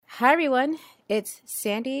Hi, everyone. It's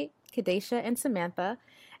Sandy, Kadesha, and Samantha,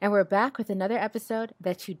 and we're back with another episode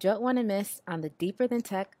that you don't want to miss on the Deeper Than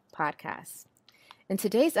Tech podcast. In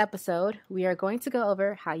today's episode, we are going to go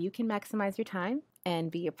over how you can maximize your time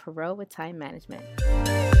and be a pro with time management.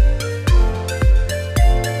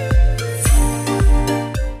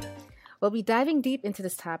 We'll be diving deep into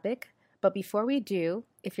this topic, but before we do,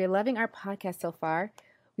 if you're loving our podcast so far,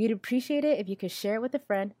 we'd appreciate it if you could share it with a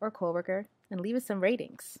friend or coworker and leave us some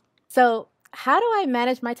ratings. So, how do I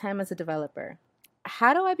manage my time as a developer?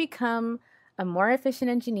 How do I become a more efficient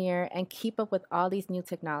engineer and keep up with all these new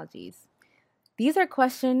technologies? These are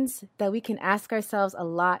questions that we can ask ourselves a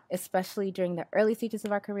lot, especially during the early stages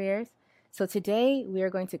of our careers. So today, we are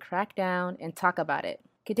going to crack down and talk about it.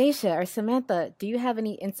 Kadesha or Samantha, do you have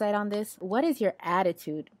any insight on this? What is your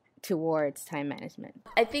attitude towards time management?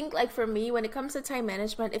 I think for me, when it comes to time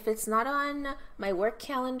management, if it's not on my work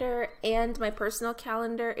calendar and my personal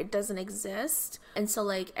calendar, it doesn't exist. And so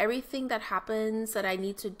everything that happens that I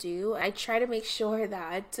need to do, I try to make sure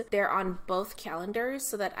that they're on both calendars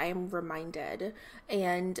so that I'm reminded.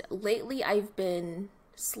 And lately I've been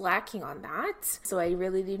slacking on that. So I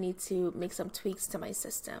really do need to make some tweaks to my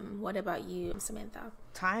system. What about you, Samantha?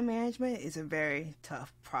 Time management is a very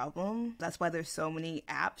tough problem. That's why there's so many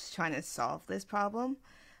apps trying to solve this problem.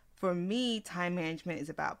 For me, time management is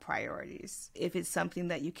about priorities. If it's something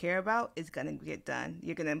that you care about, it's going to get done.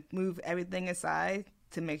 You're going to move everything aside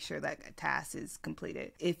to make sure that a task is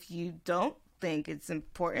completed. If you don't think it's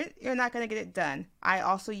important, you're not going to get it done. I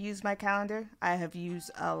also use my calendar. I have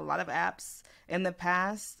used a lot of apps in the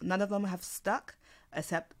past. None of them have stuck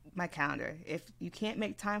except my calendar. If you can't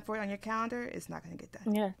make time for it on your calendar, it's not going to get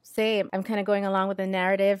done. Yeah, same. I'm kind of going along with the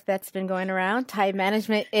narrative that's been going around. Time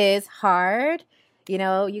management is hard. You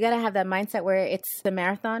know, you got to have that mindset where it's a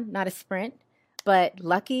marathon, not a sprint. But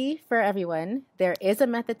lucky for everyone, there is a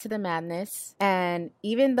method to the madness. And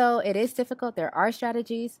even though it is difficult, there are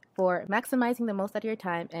strategies for maximizing the most out of your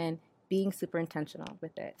time and being super intentional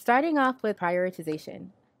with it. Starting off with prioritization.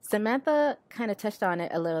 Samantha kind of touched on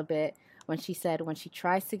it a little bit when she said when she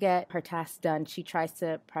tries to get her tasks done, she tries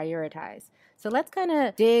to prioritize. So let's kind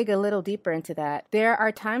of dig a little deeper into that. There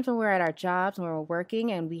are times when we're at our jobs, when we're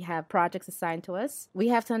working and we have projects assigned to us. We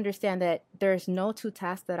have to understand that there's no two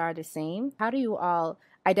tasks that are the same. How do you all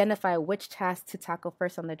identify which task to tackle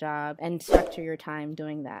first on the job and structure your time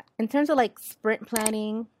doing that? In terms of sprint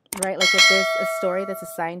planning, right? If there's a story that's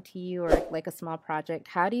assigned to you or a small project,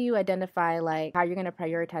 how do you identify how you're going to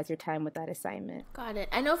prioritize your time with that assignment? Got it.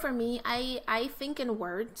 I know for me, I think in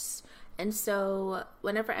words. And so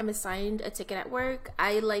whenever I'm assigned a ticket at work,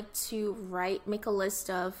 I like to make a list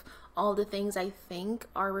of all the things I think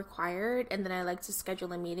are required. And then I like to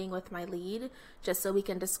schedule a meeting with my lead just so we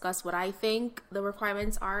can discuss what I think the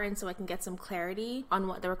requirements are. And so I can get some clarity on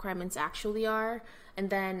what the requirements actually are. And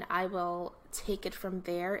then I will take it from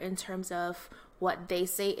there in terms of what they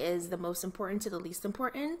say is the most important to the least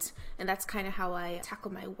important. And that's kind of how I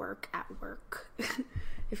tackle my work at work,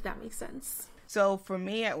 if that makes sense. So for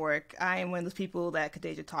me at work, I am one of those people that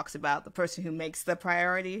Kadesha talks about, the person who makes the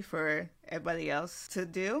priority for everybody else to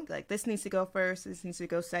do. This needs to go first, this needs to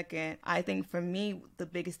go second. I think for me, the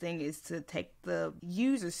biggest thing is to take the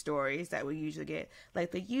user stories that we usually get.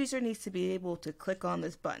 The user needs to be able to click on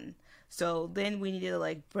this button. So then we need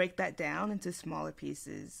to break that down into smaller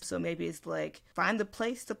pieces. So maybe it's find the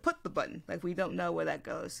place to put the button. We don't know where that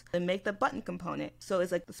goes. And make the button component. So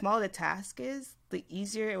it's the smaller the task is, the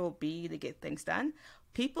easier it will be to get things done.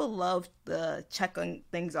 People love the checking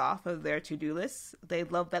things off of their to-do lists. They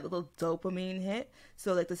love that little dopamine hit.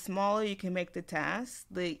 So the smaller you can make the task,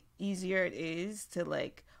 the easier it is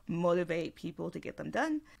to motivate people to get them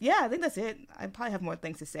done. Yeah, I think that's it. I probably have more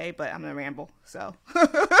things to say, but I'm gonna ramble. So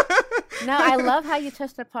No, I love how you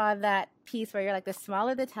touched upon that piece where you're the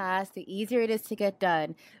smaller the task, the easier it is to get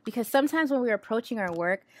done. Because sometimes when we're approaching our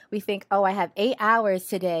work, we think, oh, I have 8 hours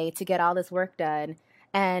today to get all this work done.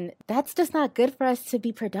 And that's just not good for us to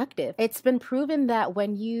be productive. It's been proven that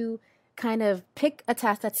when you kind of pick a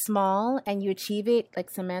task that's small and you achieve it,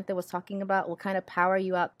 like Samantha was talking about, will kind of power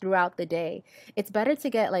you out throughout the day. It's better to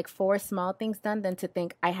get 4 small things done than to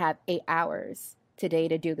think I have 8 hours today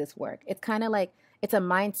to do this work. It's kind of it's a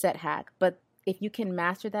mindset hack, but if you can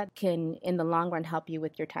master that, can in the long run help you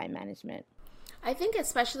with your time management. I think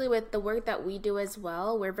especially with the work that we do as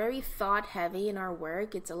well, we're very thought heavy in our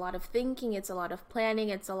work. It's a lot of thinking, it's a lot of planning,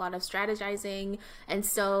 it's a lot of strategizing. And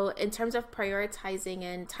so in terms of prioritizing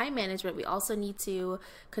and time management, we also need to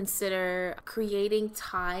consider creating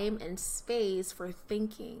time and space for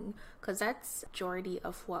thinking, because that's majority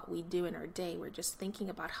of what we do in our day. We're just thinking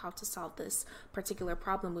about how to solve this particular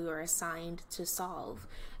problem we were assigned to solve.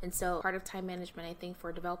 And so part of time management, I think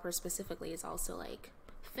for developers specifically, is also like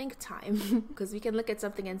think time, because we can look at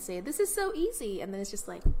something and say, this is so easy. And then it's just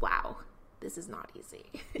like, wow, this is not easy.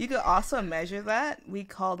 You could also measure that. We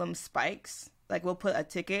call them spikes. Like we'll put a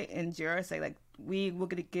ticket in Jira, say like, we're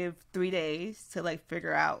going to give 3 days to like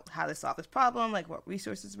figure out how to solve this problem, like what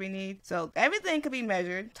resources we need. So everything could be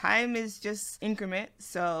measured. Time is just increment.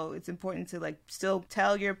 So it's important to like still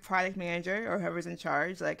tell your product manager or whoever's in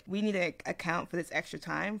charge, like we need to account for this extra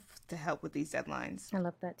time to help with these deadlines. I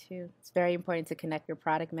love that too. It's very important to connect your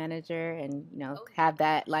product manager and, have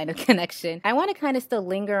that line of connection. I want to kind of still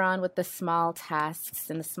linger on with the small tasks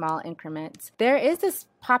and the small increments. There is this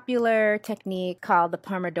popular technique called the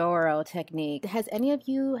Pomodoro technique. Has any of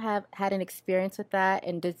you have had an experience with that?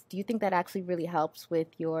 And do you think that actually really helps with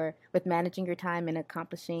managing your time and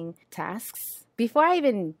accomplishing tasks? Before I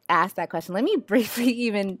even ask that question, let me briefly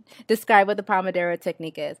even describe what the Pomodoro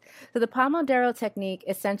technique is. So the Pomodoro technique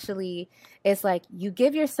essentially is like you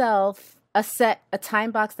give yourself a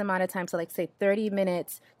time boxed amount of time, so like say 30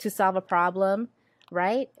 minutes to solve a problem,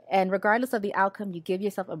 right? And regardless of the outcome, you give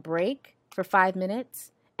yourself a break for 5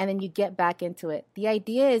 minutes, and then you get back into it. The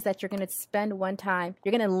idea is that you're going to spend you're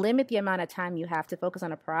going to limit the amount of time you have to focus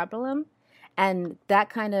on a problem, and that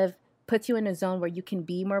kind of puts you in a zone where you can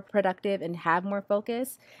be more productive and have more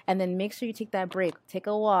focus, and then make sure you take that break, take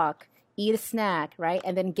a walk, eat a snack, right?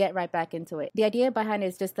 And then get right back into it. The idea behind it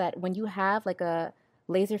is just that when you have like a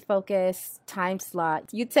laser focused time slot,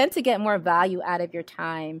 you tend to get more value out of your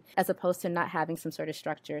time as opposed to not having some sort of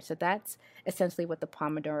structure. So that's essentially what the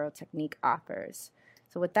Pomodoro technique offers.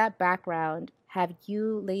 So with that background, have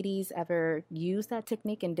you ladies ever used that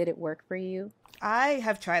technique and did it work for you? I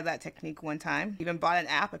have tried that technique one time. Even bought an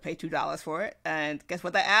app. I paid $2 for it. And guess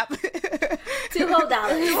what that app? $2 whole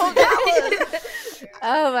dollars.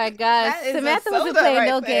 Oh my gosh. Samantha wasn't playing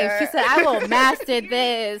no games. She said, I will master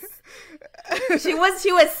this. She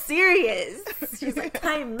was serious. She's like,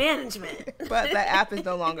 time management. But that app is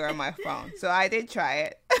no longer on my phone. So I did try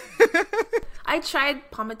it. I tried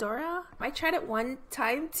Pomodoro. I tried it one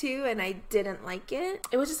time too, and I didn't like it.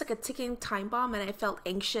 It was just like a ticking time bomb, and I felt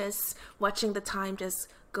anxious watching the time just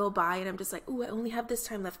go by, and I'm just like, ooh, I only have this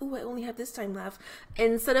time left. Ooh, I only have this time left.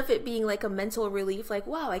 Instead of it being like a mental relief, like,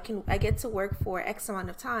 wow, I get to work for X amount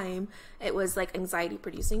of time, it was like anxiety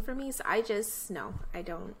producing for me. So I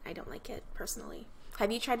don't like it personally. Have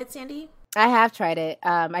you tried it, Sandy? I have tried it.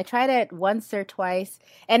 I tried it once or twice,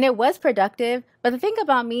 and it was productive. But the thing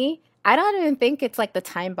about me, I don't even think it's like the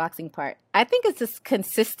time boxing part. I think it's this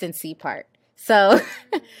consistency part. So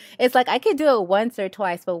it's like I could do it once or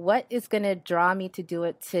twice, but what is going to draw me to do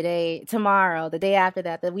it today, tomorrow, the day after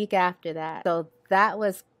that, the week after that? So that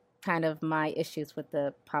was kind of my issues with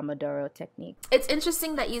the Pomodoro technique. It's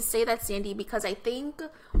interesting that you say that, Sandy, because I think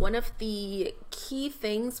one of the key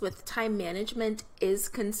things with time management is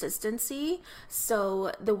consistency.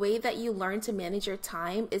 So the way that you learn to manage your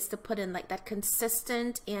time is to put in like that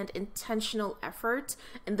consistent and intentional effort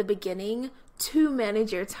in the beginning to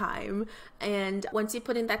manage your time. And once you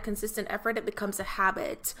put in that consistent effort, it becomes a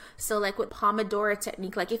habit. So like with Pomodoro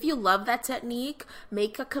technique, like if you love that technique,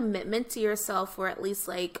 make a commitment to yourself for at least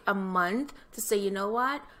like a month to say, you know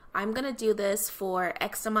what? I'm going to do this for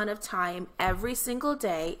X amount of time every single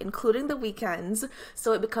day, including the weekends,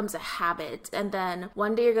 so it becomes a habit. And then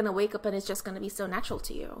one day you're going to wake up and it's just going to be so natural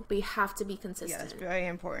to you. But you have to be consistent. Yeah, it's very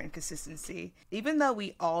important, consistency. Even though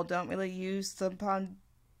we all don't really use the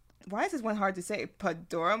why is this one hard to say?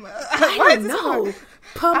 Pomodoro? I don't know.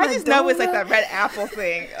 I just know it's like that red apple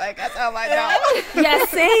thing. Like, that's all I know. Yeah,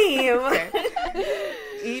 same. Okay.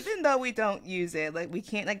 Even though we don't use it, like, we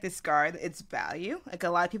can't, like, discard its value. Like,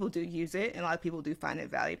 a lot of people do use it, and a lot of people do find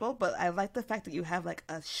it valuable. But I like the fact that you have, like,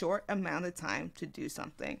 a short amount of time to do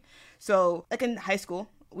something. So, like, in high school,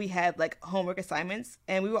 we had like homework assignments,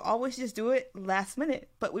 and we would always just do it last minute,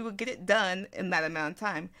 but we would get it done in that amount of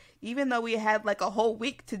time, even though we had like a whole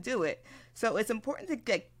week to do it. So it's important to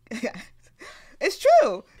get, it's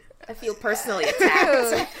true. I feel personally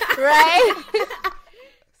attacked. Right?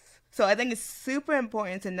 So I think it's super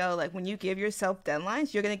important to know, like, when you give yourself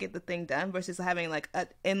deadlines, you're going to get the thing done versus having like an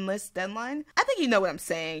endless deadline. I think you know what I'm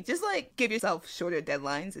saying. Just like give yourself shorter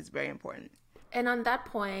deadlines is very important. And on that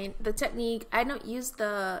point, the technique, I don't use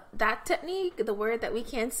that technique, the word that we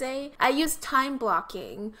can't say. I use time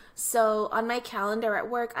blocking. So on my calendar at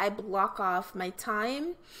work, I block off my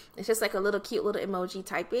time. It's just like a little cute little emoji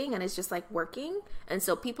typing, and it's just like working. And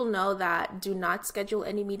so people know that do not schedule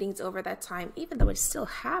any meetings over that time, even though it still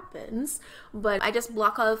happens. But I just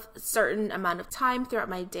block off a certain amount of time throughout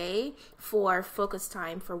my day for focus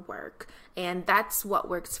time for work. And that's what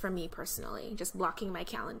works for me personally, just blocking my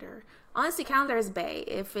calendar. Honestly, calendar is bae.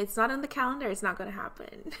 If it's not on the calendar, it's not going to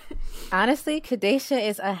happen. Honestly, Kadesha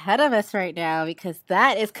is ahead of us right now because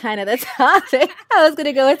that is kind of the topic I was going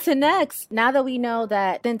to go into next. Now that we know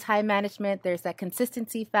that in time management, there's that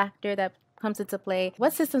consistency factor that comes into play,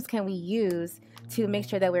 what systems can we use to make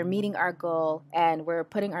sure that we're meeting our goal and we're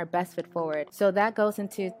putting our best foot forward? So that goes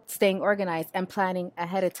into staying organized and planning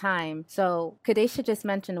ahead of time. So Kadesha just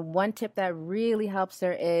mentioned one tip that really helps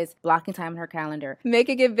her is blocking time in her calendar,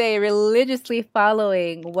 making it bae, religiously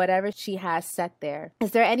following whatever she has set there.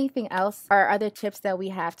 Is there anything else or other tips that we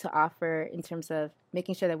have to offer in terms of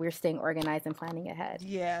making sure that we're staying organized and planning ahead?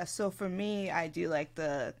 Yeah, so for me, I do like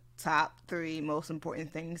the top 3 most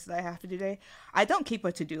important things that I have to do today. I don't keep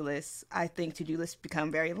a to-do list. I think to-do lists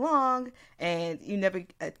become very long and you never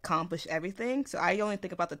accomplish everything. So I only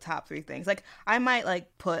think about the top 3 things. Like I might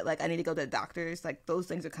like put like I need to go to the doctors. Like those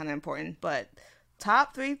things are kind of important, but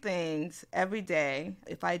top 3 things every day.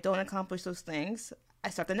 If I don't accomplish those things,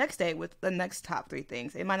 I start the next day with the next top 3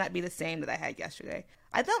 things. It might not be the same that I had yesterday.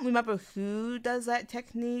 I don't remember who does that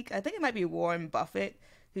technique. I think it might be Warren Buffett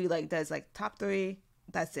who like does like top 3.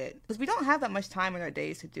 That's it. Because we don't have that much time in our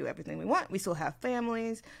days to do everything we want. We still have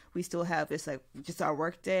families. We still have this like just our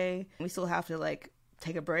work day. We still have to like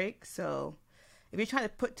take a break. So if you're trying to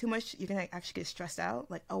put too much, you're going to actually get stressed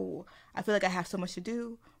out. Like, oh, I feel like I have so much to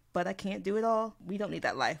do, but I can't do it all. We don't need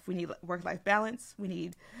that life. We need work-life balance. We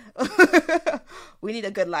need we need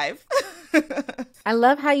a good life. I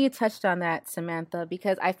love how you touched on that, Samantha,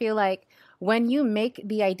 because I feel like when you make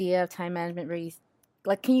the idea of time management very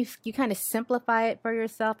like, can you kind of simplify it for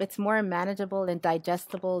yourself? It's more manageable and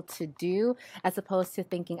digestible to do as opposed to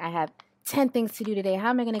thinking I have 10 things to do today. How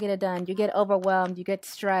am I going to get it done? You get overwhelmed, you get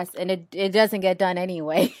stressed, and it doesn't get done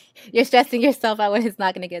anyway. You're stressing yourself out when it's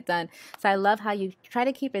not going to get done. So I love how you try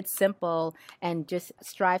to keep it simple and just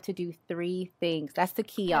strive to do 3 things. That's the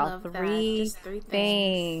key, y'all. 3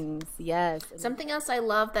 things. Yes. Something else I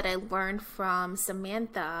love that I learned from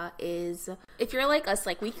Samantha is if you're like us,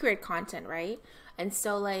 like we create content, right? And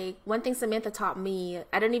so, like, one thing Samantha taught me,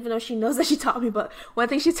 I don't even know if she knows that she taught me, but one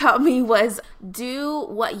thing she taught me was do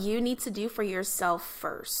what you need to do for yourself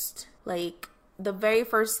first. Like, the very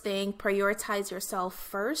first thing, prioritize yourself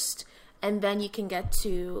first, and then you can get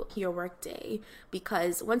to your workday.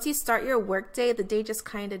 Because once you start your workday, the day just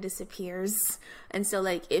kind of disappears. And so,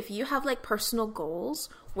 like, if you have, like, personal goals,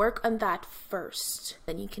 work on that first.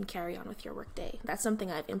 Then you can carry on with your workday. That's something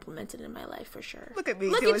I've implemented in my life for sure. Look at me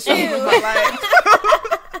doing something with my life.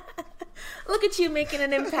 Look at you making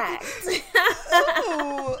an impact.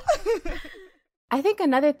 I think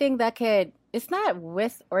another thing that it's not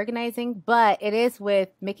with organizing, but it is with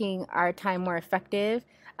making our time more effective.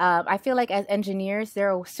 I feel like as engineers,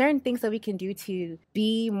 there are certain things that we can do to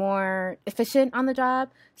be more efficient on the job.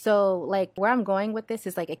 So like where I'm going with this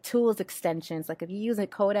is like tools extensions. Like if you use a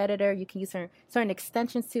code editor, you can use certain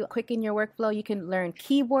extensions to quicken your workflow. You can learn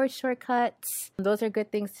keyboard shortcuts. Those are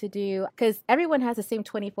good things to do because everyone has the same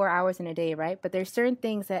 24 hours in a day, right? But there's certain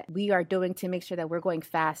things that we are doing to make sure that we're going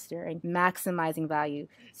faster and maximizing value.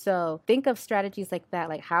 So think of strategies like that.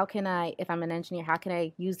 Like how can I, if I'm an engineer, how can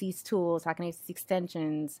I use these tools? How can I use these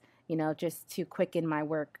extensions? You know, just to quicken my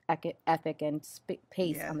work ethic and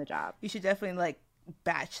pace on the job. You should definitely like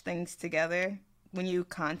batch things together. When you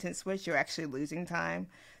content switch, you're actually losing time.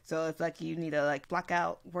 So if like you need to like block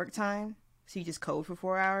out work time, so you just code for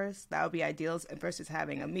 4 hours, that would be ideal versus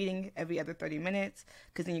having a meeting every other 30 minutes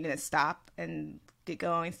because then you're going to stop and get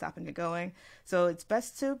going, stop and get going. So it's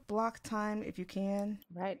best to block time if you can.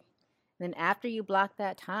 Right. Then after you block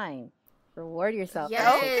that time, reward yourself.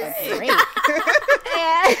 Yes. Take a break.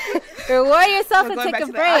 Reward yourself and take a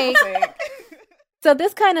break. So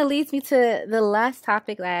this kind of leads me to the last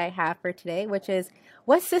topic that I have for today, which is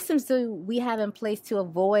what systems do we have in place to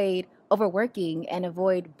avoid overworking and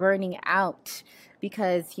avoid burning out?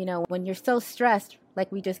 Because, you know, when you're so stressed,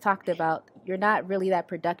 like we just talked about, you're not really that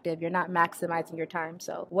productive. You're not maximizing your time.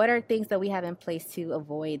 So what are things that we have in place to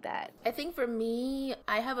avoid that? I think for me,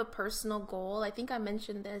 I have a personal goal. I think I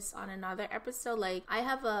mentioned this on another episode. Like I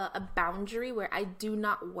have a boundary where I do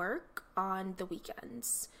not work on the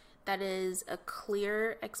weekends. That is a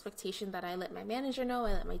clear expectation that I let my manager know,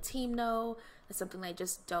 I let my team know. That's something I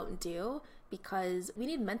just don't do. because we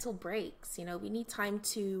need mental breaks. You know, we need time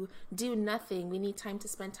to do nothing. We need time to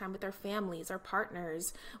spend time with our families, our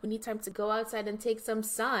partners. We need time to go outside and take some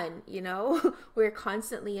sun, you know. We're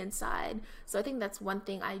constantly inside. So I think that's one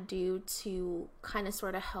thing I do to kind of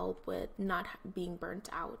sort of help with not being burnt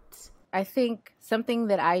out. I think something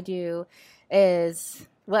that I do is,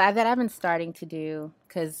 well, that I've been starting to do,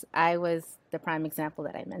 because I was the prime example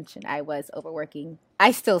that I mentioned. I was overworking.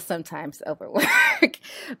 I still sometimes overwork,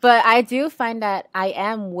 but I do find that I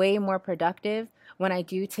am way more productive when I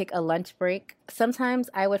do take a lunch break. Sometimes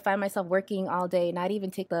I would find myself working all day, not even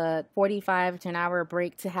take the 45 to an hour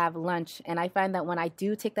break to have lunch. And I find that when I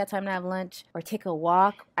do take that time to have lunch or take a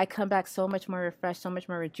walk, I come back so much more refreshed, so much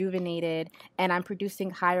more rejuvenated, and I'm producing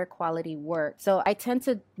higher quality work. So I tend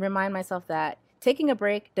to remind myself that taking a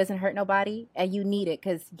break doesn't hurt nobody, and you need it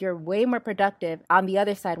because you're way more productive on the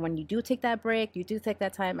other side when you do take that break, you do take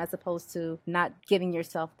that time, as opposed to not giving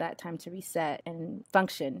yourself that time to reset and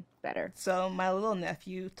function better. So my little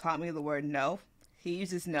nephew taught me the word no. He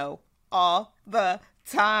uses no all the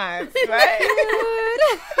time, right?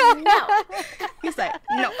 No. He's like,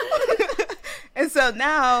 no. And so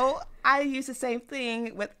now I use the same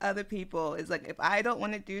thing with other people. It's like, if I don't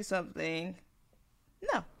want to do something,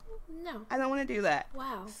 no. No. I don't want to do that.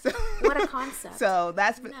 Wow. So, what a concept. So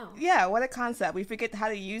that's, No. yeah, what a concept. We forget how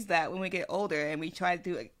to use that when we get older, and we try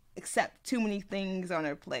to accept too many things on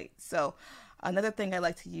our plate. So another thing I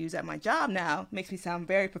like to use at my job now makes me sound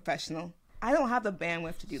very professional. I don't have the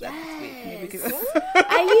bandwidth to do that this week. Maybe because I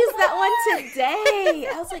used that one today.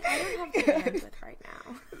 I was like, I don't have the bandwidth right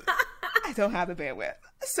now. I don't have the bandwidth.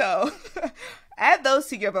 So add those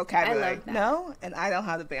to your vocabulary. I love that. No, and I don't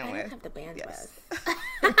have the bandwidth. I don't have the bandwidth. Yes.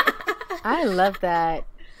 I love that.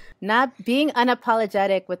 Not being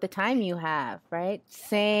unapologetic with the time you have, right?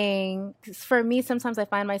 Saying, for me, sometimes I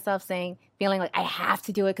find myself feeling like I have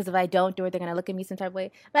to do it because if I don't do it, they're going to look at me some type of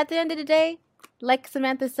way. But at the end of the day, like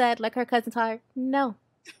Samantha said, like her cousin taught her, no.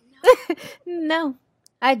 No.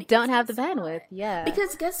 I don't have the bandwidth. Yeah.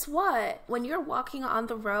 Because guess what? When you're walking on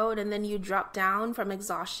the road and then you drop down from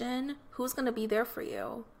exhaustion, who's going to be there for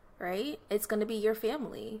you? Right? It's going to be your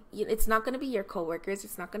family. It's not going to be your coworkers.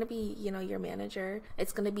 It's not going to be, your manager.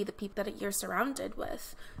 It's going to be the people that you're surrounded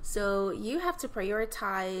with. So you have to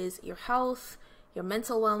prioritize your health, your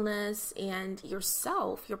mental wellness, and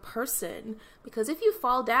yourself, your person. Because if you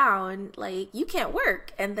fall down, you can't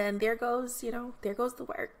work. And then there goes the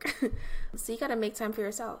work. So you got to make time for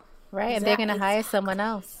yourself. Right. And they're going to hire someone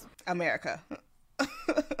else. America.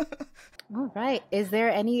 All right. Is there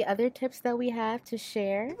any other tips that we have to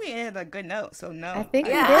share? We ended a good note, so no. I think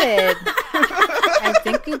we did. I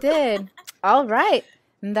think we did. All right.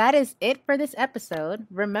 And that is it for this episode.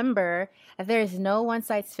 Remember, there is no one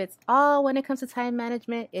size fits all when it comes to time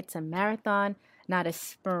management. It's a marathon, not a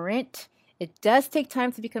sprint. It does take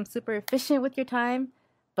time to become super efficient with your time,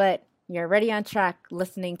 but you're already on track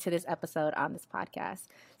listening to this episode on this podcast.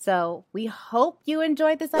 So we hope you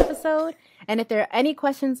enjoyed this episode. And if there are any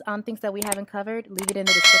questions on things that we haven't covered, leave it in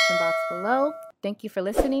the description box below. Thank you for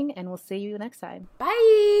listening, and we'll see you next time.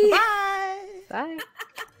 Bye. Bye. Bye.